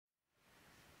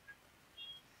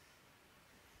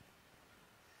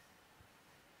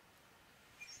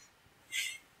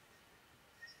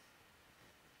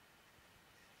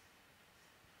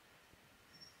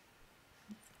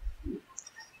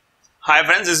Hi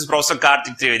friends, this is professor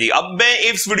Kartik Trivedi. अब मैं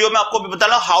इस वीडियो में आपको बता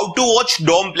रहा हूं how to watch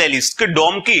dome playlist कि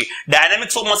डोम की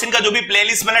डायनामिक्स ऑफ मशीन का जो भी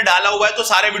प्लेलिस्ट मैंने डाला हुआ है, तो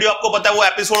सारे वीडियो आपको पता है वो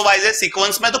एपिसोड वाइज है,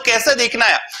 सीक्वेंस में। तो कैसे देखना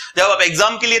है जब आप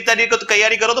एग्जाम के लिए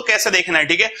तैयारी करो तो कैसे देखना है,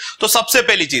 ठीक है। तो सबसे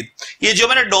पहली चीज, ये जो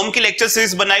मैंने डोम की लेक्चर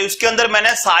सीरीज बनाई उसके अंदर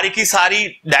मैंने सारी की सारी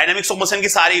डायनामिक्स ऑफ मशीन की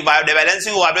सारी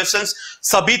बैलेंसिंग वाइब्रेशंस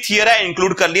सभी थियरी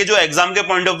इंक्लूड कर लिए। जो एग्जाम के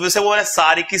पॉइंट ऑफ व्यू से वो मैंने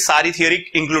सारी की सारी थियरी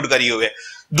इंक्लूड करी हुई है।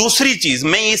 दूसरी चीज,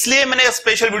 मैंने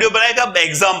स्पेशल वीडियो बनाया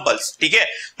एग्जांपल्स, ठीक है।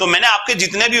 तो मैंने आपके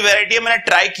जितने भी वैरायटी है मैंने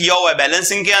ट्राई किया हुआ है,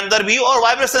 बैलेंसिंग के अंदर भी और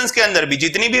वाइब्रेशंस के अंदर भी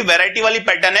जितनी भी वैरायटी वाली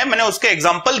पैटर्न है मैंने उसके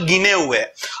एग्जांपल गिने हुए हैं।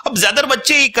 अब ज्यादातर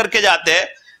बच्चे ही करके जाते हैं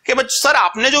कि सर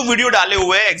आपने जो वीडियो डाले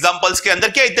हुए हैं एग्जांपल्स के अंदर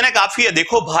क्या इतने काफी है?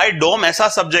 देखो भाई, डोम ऐसा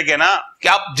सब्जेक्ट है ना कि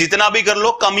आप जितना भी कर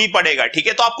लो कम ही पड़ेगा, ठीक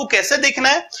है। तो आपको कैसे देखना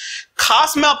है,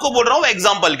 खास मैं आपको बोल रहा हूं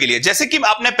एग्जांपल के लिए। जैसे कि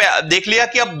आपने देख लिया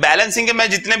कि अब बैलेंसिंग के मैं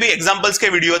जितने भी एग्जांपल्स के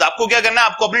वीडियो है, आपको क्या करना है,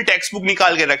 आपको अपनी टेक्स्ट बुक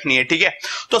निकाल के रखनी है, ठीक है।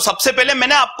 तो सबसे पहले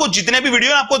मैंने आपको जितने भी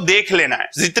वीडियो है आपको देख लेना है,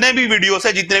 जितने भी वीडियो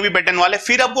है जितने भी पैटर्न वाले।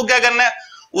 फिर आपको क्या करना है,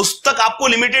 उस तक आपको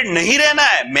लिमिटेड नहीं रहना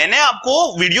है। मैंने आपको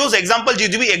वीडियोस एग्जांपल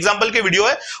जितने भी एग्जांपल के वीडियो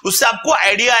है उससे आपको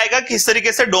आइडिया आएगा किस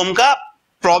तरीके से डोम का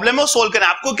प्रॉब्लम है सोल्व करना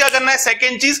है। आपको क्या करना है,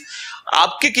 सेकेंड चीज,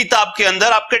 आपके किताब के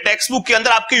अंदर, आपके टेक्स्ट बुक के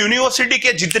अंदर, आपके यूनिवर्सिटी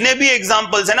के जितने भी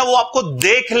एग्जांपल्स है ना वो आपको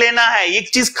देख लेना है। एक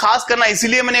चीज खास करना है,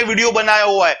 इसीलिए मैंने वीडियो बनाया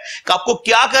हुआ है कि आपको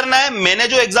क्या करना है। मैंने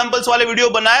जो एग्जांपल्स वाले वीडियो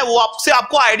बनाया वो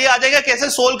आपको आइडिया आ जाएगा कैसे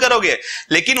सोल्व करोगे,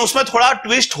 लेकिन उसमें थोड़ा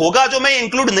ट्विस्ट होगा जो मैं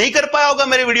इंक्लूड नहीं कर पाया होगा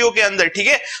मेरे वीडियो के अंदर, ठीक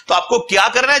है। तो आपको क्या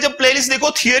करना है, जब प्लेलिस्ट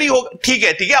देखो थियरी हो, ठीक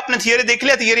है, आपने थियरी देख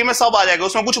लिया, थियरी में सब आ जाएगा,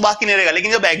 उसमें कुछ बाकी नहीं रहेगा।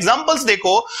 लेकिन जब एग्जांपल्स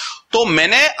देखो तो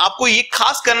मैंने आपको ये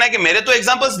खास करना है कि मेरे तो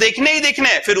एग्जांपल्स देखने ही देखने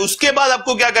हैं। फिर उसके बाद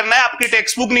आपको क्या करना है, आपकी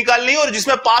टेक्स्ट बुक निकालनी है और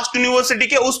जिसमें पास्ट यूनिवर्सिटी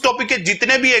के उस टॉपिक के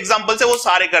जितने भी एग्जांपल्स है वो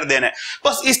सारे कर देने हैं।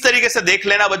 बस इस तरीके से देख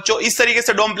लेना बच्चों, इस तरीके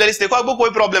से डोम प्लेलिस्ट देखो, आपको कोई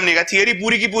प्रॉब्लम नहीं है। थियरी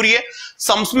पूरी की पूरी है,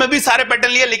 सम्स में भी सारे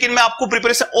पैटर्न लिए, लेकिन मैं आपको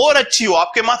प्रिपरेशन और अच्छी हो,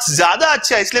 आपके मार्क्स ज्यादा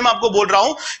अच्छे है, इसलिए मैं आपको बोल रहा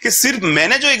हूं कि सिर्फ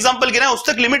मैंने जो एग्जाम्पल गिना है उस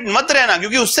तक लिमिट मत रहना,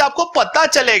 क्योंकि उससे आपको पता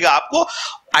चलेगा, आपको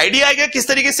आइडिया आएगा किस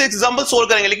तरीके से एग्जांपल सोल्व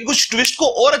करेंगे। लेकिन कुछ ट्विस्ट को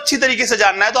और अच्छी तरीके से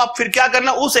जानना है तो आप फिर क्या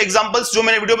करना, उस एग्जांपल्स जो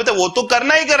मैंने वीडियो बताया वो तो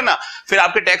करना ही करना, फिर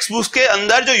आपके टेक्स्ट बुक के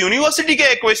अंदर जो यूनिवर्सिटी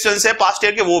के क्वेश्चंस है पास्ट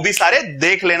ईयर के वो भी सारे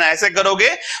देख लेना। ऐसे करोगे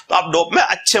तो आप डोप में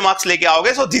अच्छे मार्क्स लेके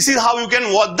आओगे। So this is how you can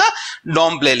watch the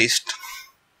dome playlist.